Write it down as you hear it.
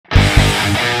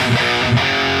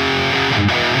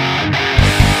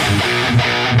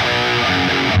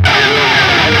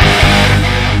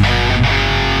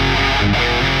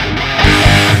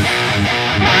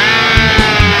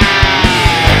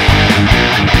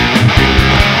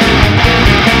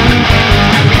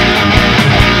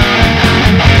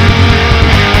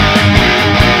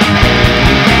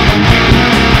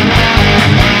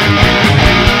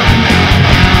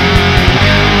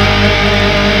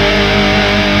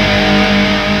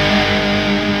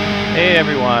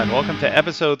everyone, welcome to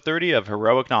episode 30 of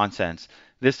Heroic Nonsense.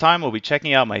 This time we'll be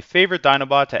checking out my favorite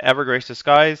Dinobot to ever grace the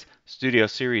skies, Studio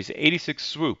Series 86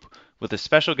 Swoop, with a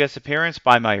special guest appearance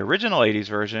by my original 80s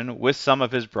version with some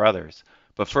of his brothers.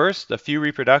 But first, a few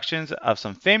reproductions of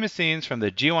some famous scenes from the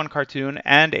G1 cartoon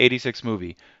and 86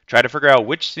 movie. Try to figure out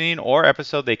which scene or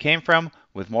episode they came from,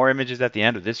 with more images at the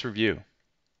end of this review.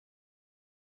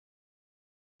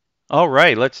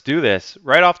 Alright, let's do this.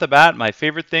 Right off the bat, my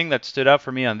favorite thing that stood out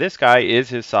for me on this guy is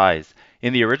his size.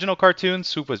 In the original cartoon,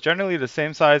 Swoop was generally the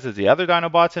same size as the other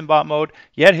Dinobots in bot mode,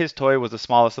 yet his toy was the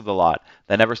smallest of the lot.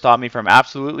 That never stopped me from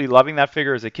absolutely loving that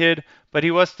figure as a kid, but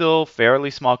he was still fairly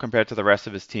small compared to the rest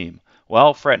of his team.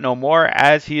 Well, fret no more,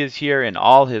 as he is here in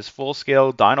all his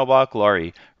full-scale Dinobot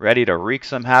glory, ready to wreak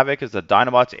some havoc as the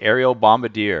Dinobots' aerial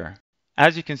bombardier.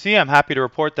 As you can see, I'm happy to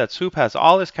report that Swoop has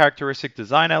all his characteristic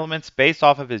design elements based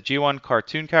off of his G1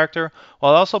 cartoon character,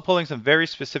 while also pulling some very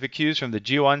specific cues from the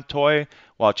G1 toy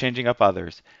while changing up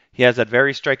others. He has that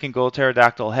very striking gold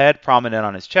pterodactyl head prominent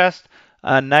on his chest,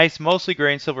 a nice mostly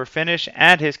gray and silver finish,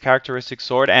 and his characteristic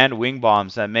sword and wing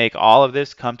bombs that make all of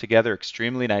this come together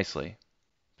extremely nicely.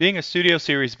 Being a Studio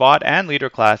Series bot and leader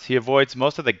class, he avoids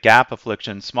most of the gap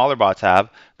afflictions smaller bots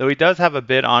have, though he does have a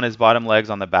bit on his bottom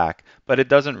legs on the back, but it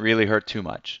doesn't really hurt too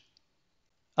much.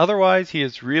 Otherwise, he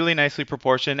is really nicely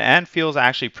proportioned and feels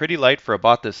actually pretty light for a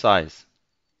bot this size.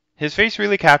 His face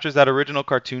really captures that original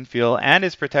cartoon feel and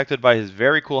is protected by his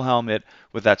very cool helmet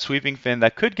with that sweeping fin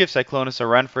that could give Cyclonus a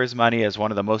run for his money as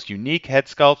one of the most unique head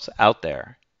sculpts out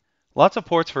there. Lots of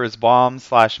ports for his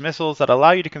bombs/missiles that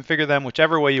allow you to configure them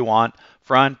whichever way you want,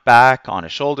 front, back, on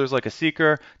his shoulders like a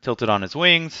seeker, tilted on his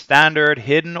wings, standard,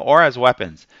 hidden, or as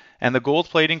weapons. And the gold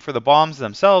plating for the bombs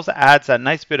themselves adds that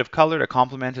nice bit of color to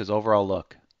complement his overall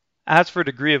look. As for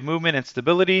degree of movement and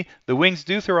stability, the wings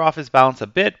do throw off his balance a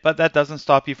bit, but that doesn't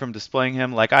stop you from displaying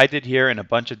him like I did here in a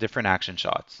bunch of different action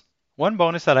shots. One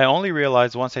bonus that I only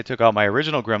realized once I took out my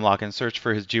original Grimlock and searched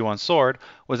for his G1 sword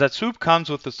was that Swoop comes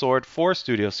with the sword for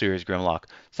Studio Series Grimlock,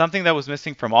 something that was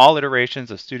missing from all iterations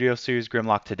of Studio Series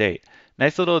Grimlock to date.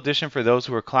 Nice little addition for those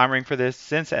who were clamoring for this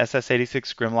since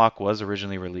SS86 Grimlock was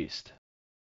originally released.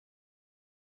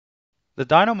 The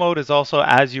Dino mode is also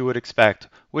as you would expect,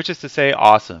 which is to say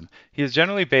awesome. He is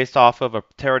generally based off of a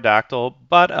pterodactyl,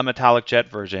 but a metallic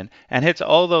jet version, and hits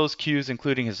all those cues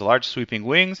including his large sweeping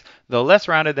wings, though less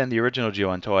rounded than the original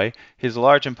G1 toy, his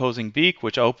large imposing beak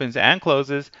which opens and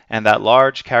closes, and that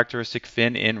large characteristic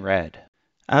fin in red.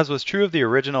 As was true of the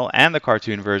original and the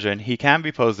cartoon version, he can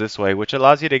be posed this way, which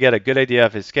allows you to get a good idea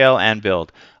of his scale and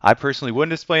build. I personally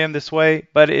wouldn't display him this way,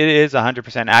 but it is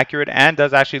 100% accurate and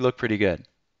does actually look pretty good.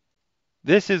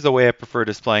 This is the way I prefer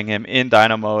displaying him in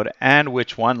Dino mode, and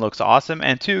which one looks awesome,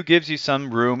 and two gives you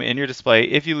some room in your display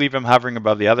if you leave him hovering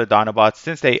above the other Dinobots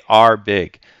since they are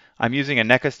big. I'm using a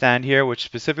NECA stand here which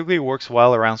specifically works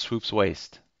well around Swoop's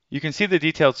waist. You can see the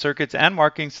detailed circuits and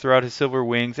markings throughout his silver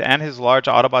wings and his large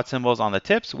Autobot symbols on the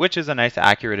tips, which is a nice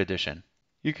accurate addition.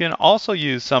 You can also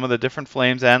use some of the different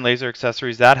flames and laser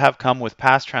accessories that have come with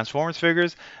past Transformers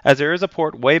figures, as there is a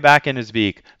port way back in his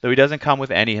beak, though he doesn't come with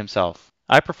any himself.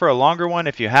 I prefer a longer one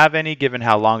if you have any, given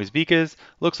how long his beak is.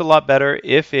 Looks a lot better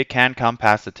if it can come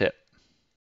past the tip.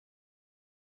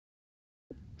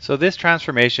 So this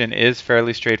transformation is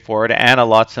fairly straightforward and a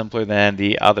lot simpler than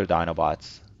the other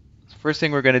Dinobots. First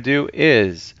thing we're going to do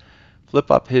is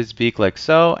flip up his beak like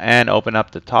so and open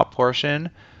up the top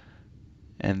portion.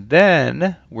 And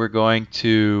then we're going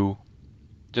to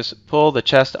just pull the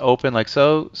chest open like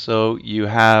so you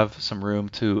have some room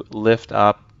to lift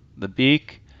up the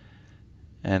beak.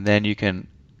 And then you can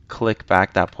click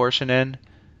back that portion in.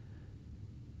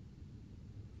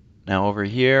 Now over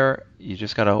here, you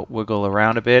just gotta wiggle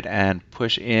around a bit and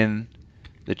push in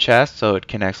the chest so it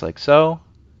connects like so.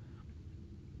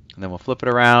 And then we'll flip it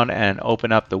around and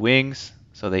open up the wings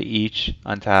so they each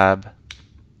untab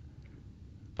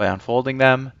by unfolding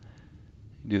them.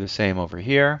 Do the same over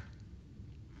here.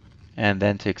 And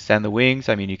then to extend the wings,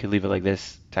 I mean, you could leave it like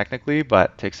this technically,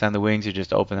 but to extend the wings, you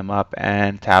just open them up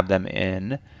and tab them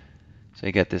in. So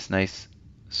you get this nice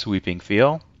sweeping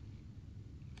feel.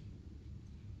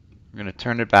 We're going to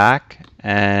turn it back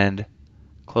and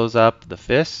close up the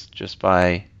fists just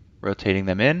by rotating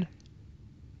them in.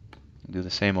 Do the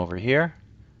same over here.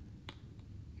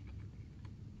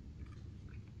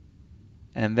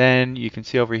 And then you can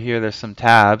see over here there's some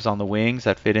tabs on the wings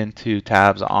that fit into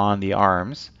tabs on the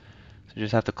arms. So you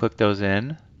just have to click those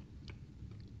in.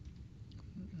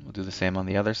 We'll do the same on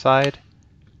the other side.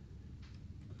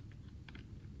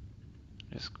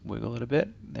 Just wiggle it a bit.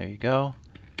 There you go.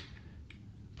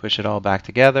 Push it all back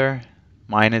together.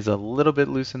 Mine is a little bit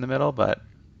loose in the middle, but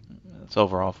it's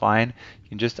overall fine. You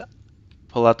can just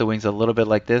pull out the wings a little bit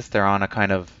like this. They're on a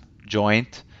kind of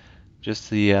joint, just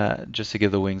to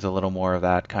give the wings a little more of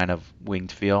that kind of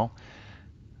winged feel.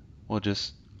 We'll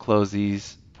just close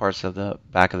these parts of the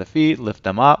back of the feet, lift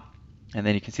them up, and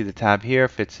then you can see the tab here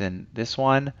fits in this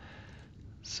one.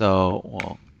 So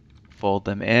we'll fold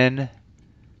them in,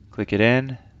 click it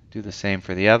in, do the same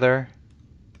for the other.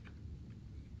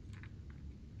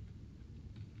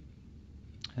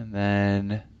 And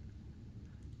then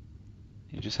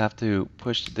you just have to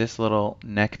push this little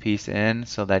neck piece in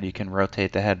so that you can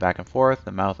rotate the head back and forth.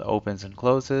 The mouth opens and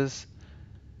closes.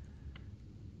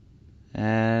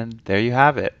 And there you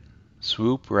have it.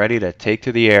 Swoop ready to take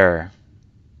to the air.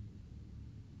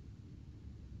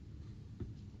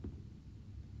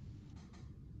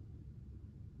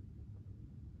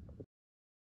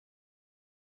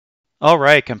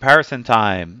 Alright, comparison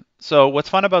time. So what's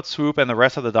fun about Swoop and the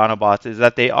rest of the DINOBOTS is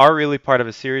that they are really part of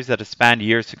a series that has spanned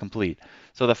years to complete.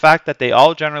 So the fact that they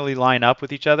all generally line up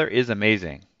with each other is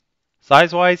amazing.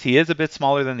 Size-wise, he is a bit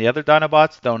smaller than the other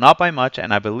Dinobots, though not by much,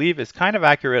 and I believe is kind of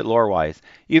accurate lore-wise.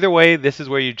 Either way, this is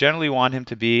where you generally want him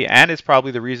to be, and is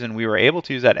probably the reason we were able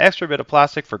to use that extra bit of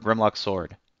plastic for Grimlock's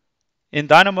sword. In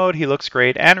Dino mode, he looks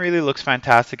great, and really looks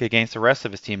fantastic against the rest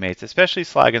of his teammates, especially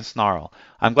Slag and Snarl.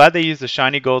 I'm glad they used the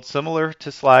shiny gold similar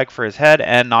to Slag for his head,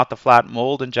 and not the flat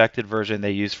mold-injected version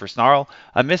they used for Snarl,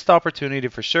 a missed opportunity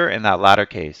for sure in that latter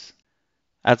case.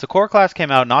 As the core class came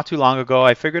out not too long ago,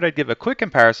 I figured I'd give a quick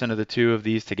comparison of the two of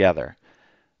these together.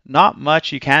 Not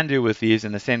much you can do with these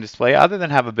in the same display other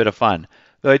than have a bit of fun,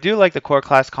 though I do like the core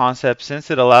class concept since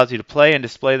it allows you to play and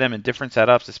display them in different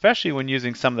setups, especially when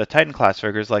using some of the Titan class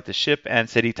figures like the Ship and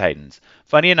City Titans.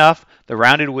 Funny enough, the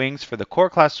rounded wings for the core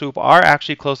class Swoop are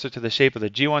actually closer to the shape of the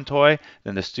G1 toy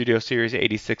than the Studio Series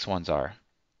 86 ones are.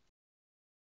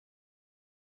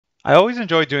 I always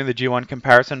enjoy doing the G1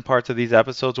 comparison parts of these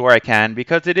episodes where I can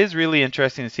because it is really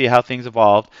interesting to see how things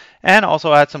evolved and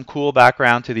also add some cool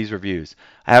background to these reviews.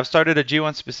 I have started a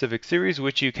G1 specific series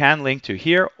which you can link to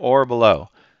here or below.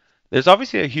 There's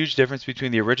obviously a huge difference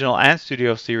between the original and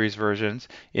Studio Series versions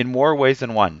in more ways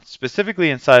than one, specifically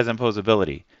in size and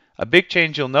posability. A big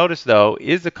change you'll notice though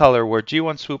is the color where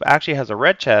G1 Swoop actually has a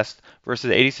red chest versus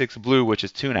 86 blue, which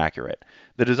is toon accurate.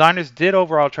 The designers did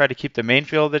overall try to keep the main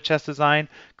feel of the chest design,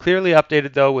 clearly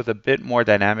updated though with a bit more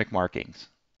dynamic markings.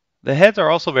 The heads are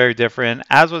also very different,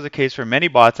 as was the case for many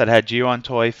bots that had G1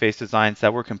 toy face designs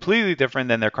that were completely different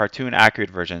than their cartoon accurate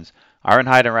versions.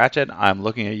 Ironhide and Ratchet, I'm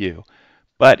looking at you.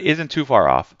 But isn't too far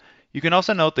off. You can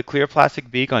also note the clear plastic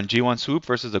beak on G1 Swoop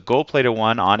versus the gold-plated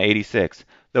one on 86,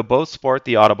 though both sport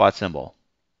the Autobot symbol.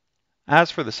 As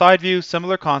for the side view,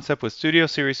 similar concept with Studio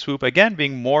Series Swoop again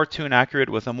being more toon accurate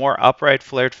with a more upright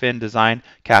flared fin design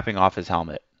capping off his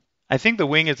helmet. I think the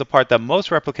wing is the part that most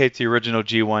replicates the original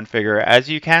G1 figure, as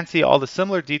you can see all the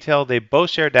similar detail they both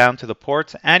share down to the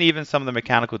ports and even some of the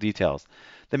mechanical details.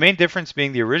 The main difference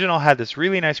being the original had this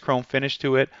really nice chrome finish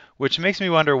to it, which makes me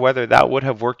wonder whether that would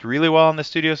have worked really well on the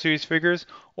Studio Series figures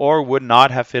or would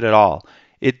not have fit at all.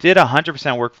 It did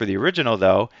 100% work for the original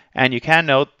though, and you can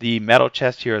note the metal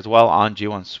chest here as well on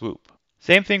G1 Swoop.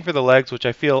 Same thing for the legs, which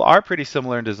I feel are pretty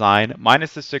similar in design,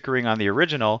 minus the stickering on the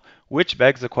original, which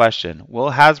begs the question,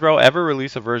 will Hasbro ever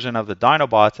release a version of the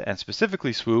Dinobots, and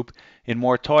specifically Swoop, in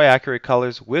more toy-accurate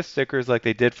colors with stickers like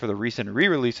they did for the recent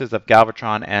re-releases of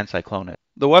Galvatron and Cyclonus?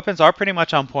 The weapons are pretty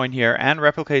much on point here and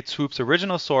replicate Swoop's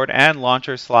original sword and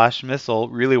launcher/missile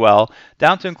really well,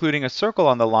 down to including a circle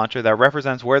on the launcher that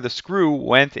represents where the screw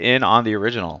went in on the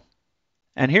original.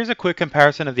 And here's a quick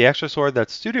comparison of the extra sword that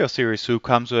Studio Series Swoop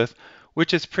comes with,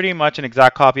 which is pretty much an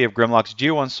exact copy of Grimlock's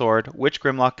G1 sword, which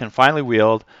Grimlock can finally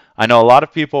wield. I know a lot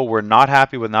of people were not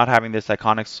happy with not having this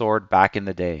iconic sword back in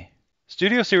the day.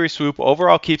 Studio Series Swoop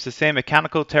overall keeps the same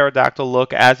mechanical pterodactyl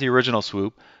look as the original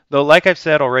Swoop, though like I've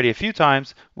said already a few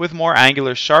times, with more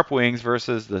angular sharp wings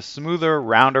versus the smoother,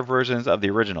 rounder versions of the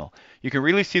original. You can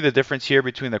really see the difference here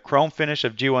between the chrome finish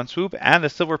of G1 Swoop and the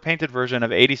silver painted version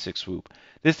of 86 Swoop.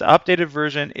 This updated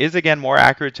version is again more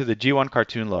accurate to the G1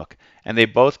 cartoon look, and they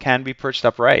both can be perched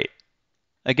upright.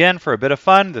 Again, for a bit of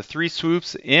fun, the three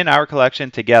Swoops in our collection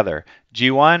together,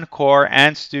 G1, Core,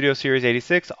 and Studio Series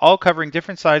 86, all covering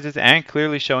different sizes and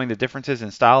clearly showing the differences in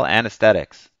style and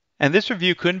aesthetics. And this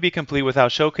review couldn't be complete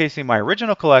without showcasing my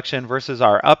original collection versus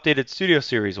our updated Studio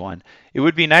Series one. It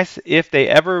would be nice if they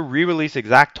ever re-release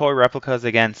exact toy replicas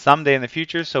again someday in the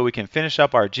future so we can finish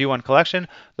up our G1 collection,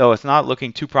 though it's not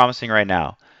looking too promising right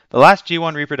now. The last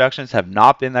G1 reproductions have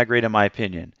not been that great in my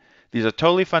opinion. These are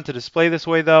totally fun to display this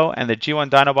way though, and the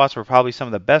G1 Dinobots were probably some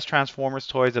of the best Transformers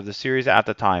toys of the series at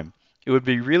the time. It would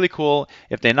be really cool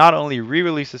if they not only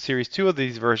re-release a Series 2 of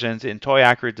these versions in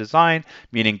toy-accurate design,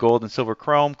 meaning gold and silver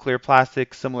chrome, clear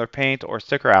plastic, similar paint, or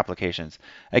sticker applications.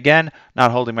 Again,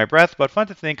 not holding my breath, but fun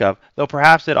to think of, though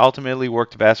perhaps it ultimately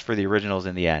worked best for the originals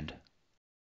in the end.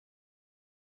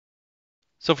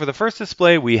 So for the first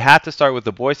display, we had to start with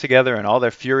the boys together in all their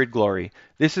furied glory.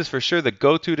 This is for sure the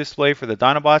go-to display for the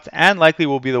Dinobots, and likely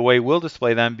will be the way we'll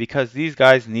display them because these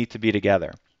guys need to be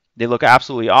together. They look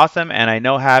absolutely awesome, and I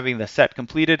know having the set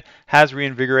completed has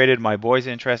reinvigorated my boys'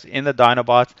 interest in the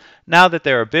Dinobots now that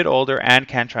they're a bit older and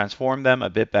can transform them a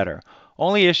bit better.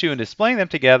 Only issue in displaying them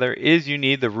together is you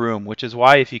need the room, which is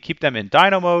why if you keep them in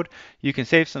Dino mode, you can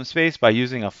save some space by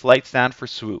using a flight stand for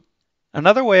Swoop.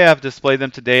 Another way I've displayed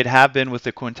them to date have been with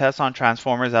the Quintesson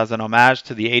Transformers as an homage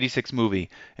to the '86 movie,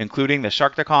 including the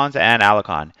Sharkticons and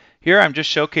Alacon. Here I'm just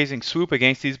showcasing Swoop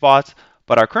against these bots,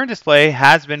 but our current display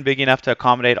has been big enough to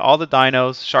accommodate all the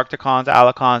Dinos, Sharkticons,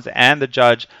 Alacons, and the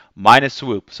Judge, minus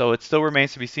Swoop, so it still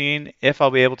remains to be seen if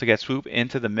I'll be able to get Swoop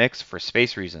into the mix for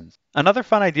space reasons. Another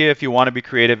fun idea if you want to be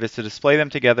creative is to display them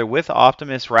together with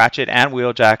Optimus, Ratchet, and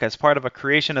Wheeljack as part of a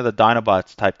creation of the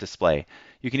Dinobots type display.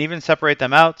 You can even separate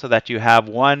them out so that you have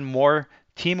one more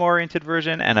team-oriented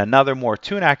version and another more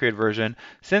toon-accurate version,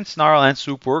 since Snarl and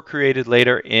Swoop were created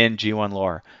later in G1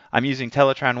 lore. I'm using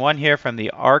Teletran 1 here from the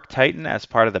Arc Titan as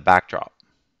part of the backdrop.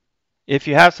 If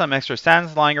you have some extra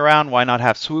stands lying around, why not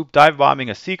have Swoop dive bombing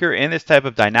a Seeker in this type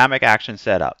of dynamic action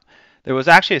setup? There was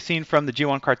actually a scene from the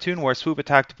G1 cartoon where Swoop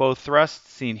attacked both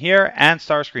Thrust, seen here, and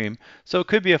Starscream, so it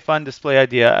could be a fun display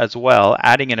idea as well,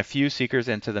 adding in a few Seekers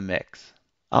into the mix.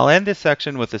 I'll end this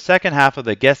section with the second half of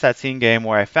the Guess That Scene game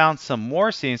where I found some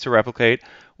more scenes to replicate,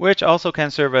 which also can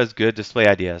serve as good display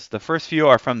ideas. The first few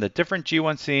are from the different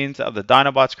G1 scenes of the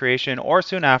Dinobots creation or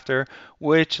soon after,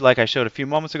 which, like I showed a few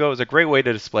moments ago, is a great way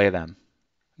to display them.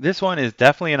 This one is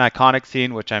definitely an iconic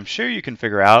scene, which I'm sure you can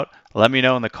figure out. Let me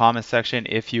know in the comments section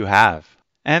if you have.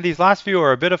 And these last few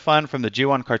are a bit of fun from the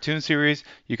G1 cartoon series.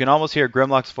 You can almost hear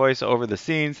Grimlock's voice over the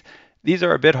scenes. These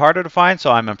are a bit harder to find,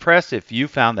 so I'm impressed if you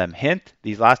found them. Hint,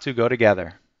 these last two go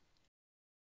together.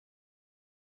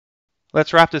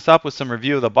 Let's wrap this up with some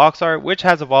review of the box art, which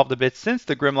has evolved a bit since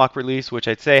the Grimlock release, which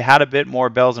I'd say had a bit more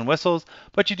bells and whistles,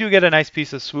 but you do get a nice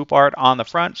piece of Swoop art on the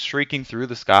front, streaking through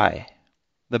the sky.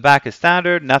 The back is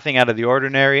standard, nothing out of the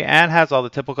ordinary, and has all the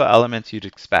typical elements you'd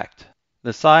expect.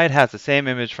 The side has the same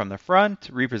image from the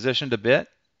front, repositioned a bit,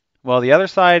 while the other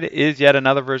side is yet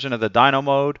another version of the Dino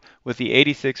mode with the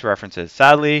 '86 references.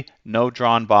 Sadly, no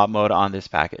drawn bot mode on this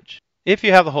package. If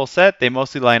you have the whole set, they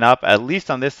mostly line up, at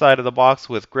least on this side of the box,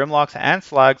 with Grimlock's and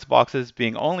Slag's boxes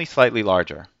being only slightly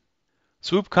larger.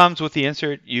 Swoop comes with the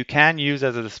insert you can use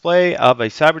as a display of a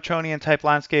Cybertronian type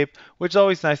landscape, which is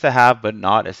always nice to have but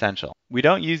not essential. We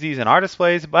don't use these in our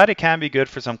displays, but it can be good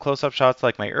for some close-up shots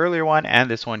like my earlier one and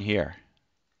this one here.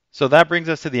 So that brings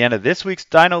us to the end of this week's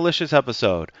Dinolicious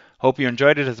episode. Hope you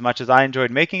enjoyed it as much as I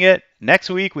enjoyed making it. Next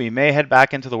week we may head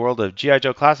back into the world of G.I.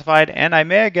 Joe Classified, and I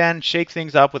may again shake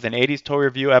things up with an 80s toy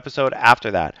review episode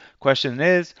after that. Question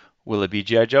is, will it be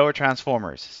G.I. Joe or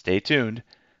Transformers? Stay tuned.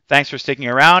 Thanks for sticking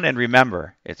around, and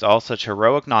remember, it's all such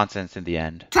heroic nonsense in the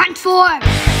end. Transform!